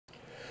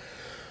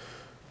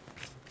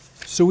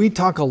So we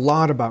talk a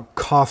lot about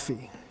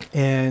coffee,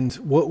 and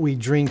what we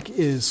drink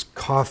is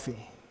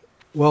coffee.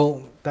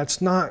 Well,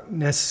 that's not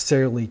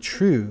necessarily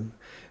true.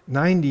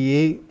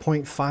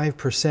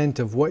 98.5%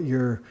 of what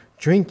you're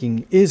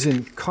drinking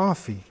isn't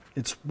coffee,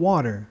 it's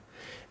water.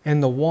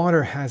 And the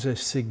water has a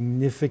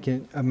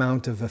significant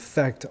amount of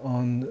effect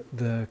on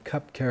the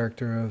cup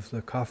character of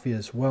the coffee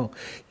as well.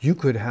 You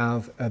could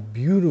have a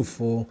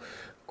beautiful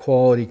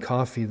quality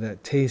coffee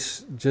that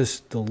tastes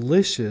just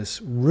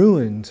delicious,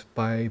 ruined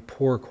by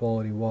poor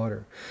quality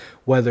water.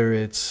 Whether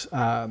it's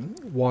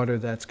water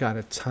that's got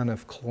a ton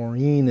of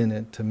chlorine in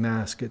it to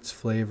mask its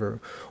flavor,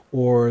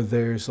 or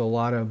there's a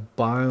lot of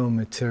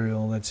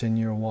biomaterial that's in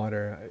your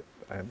water.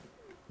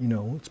 You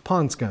know, it's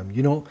pond scum.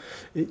 You don't,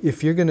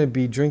 if you're going to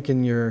be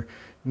drinking your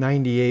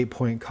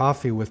 98-point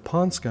coffee with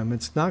pond scum,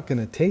 it's not going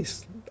to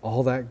taste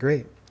all that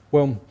great.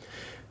 Well,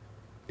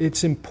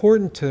 it's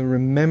important to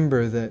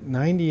remember that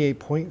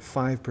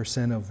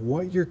 98.5% of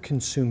what you're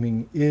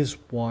consuming is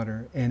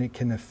water, and it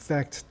can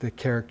affect the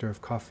character of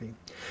coffee.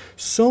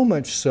 So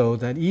much so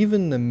that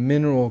even the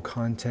mineral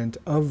content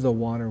of the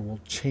water will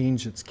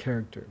change its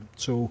character.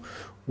 So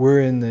we're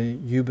in the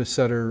Yuba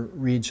Sutter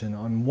region.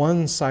 On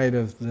one side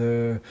of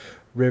the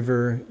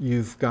river,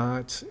 you've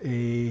got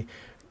a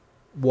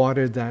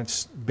water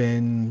that's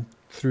been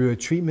through a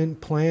treatment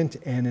plant,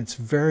 and it's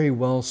very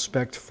well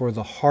spec'd for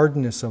the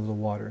hardness of the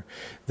water.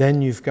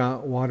 Then you've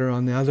got water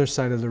on the other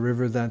side of the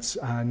river that's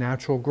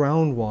natural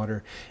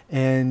groundwater,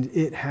 and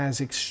it has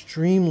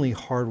extremely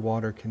hard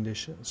water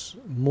conditions,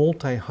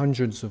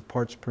 multi-hundreds of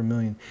parts per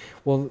million.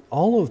 Well,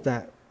 all of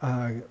that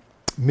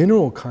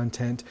mineral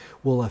content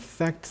will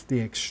affect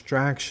the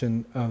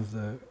extraction of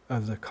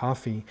the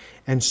coffee,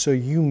 and so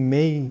you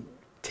may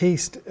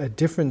taste a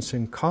difference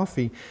in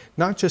coffee,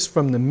 not just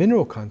from the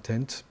mineral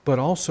content, but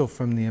also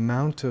from the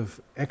amount of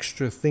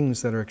extra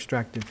things that are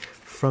extracted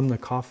from the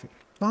coffee.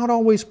 Not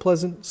always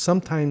pleasant.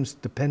 Sometimes,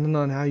 depending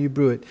on how you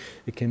brew it,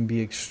 it can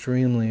be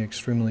extremely,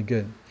 extremely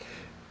good.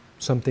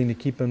 Something to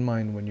keep in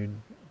mind when you're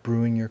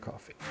brewing your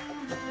coffee.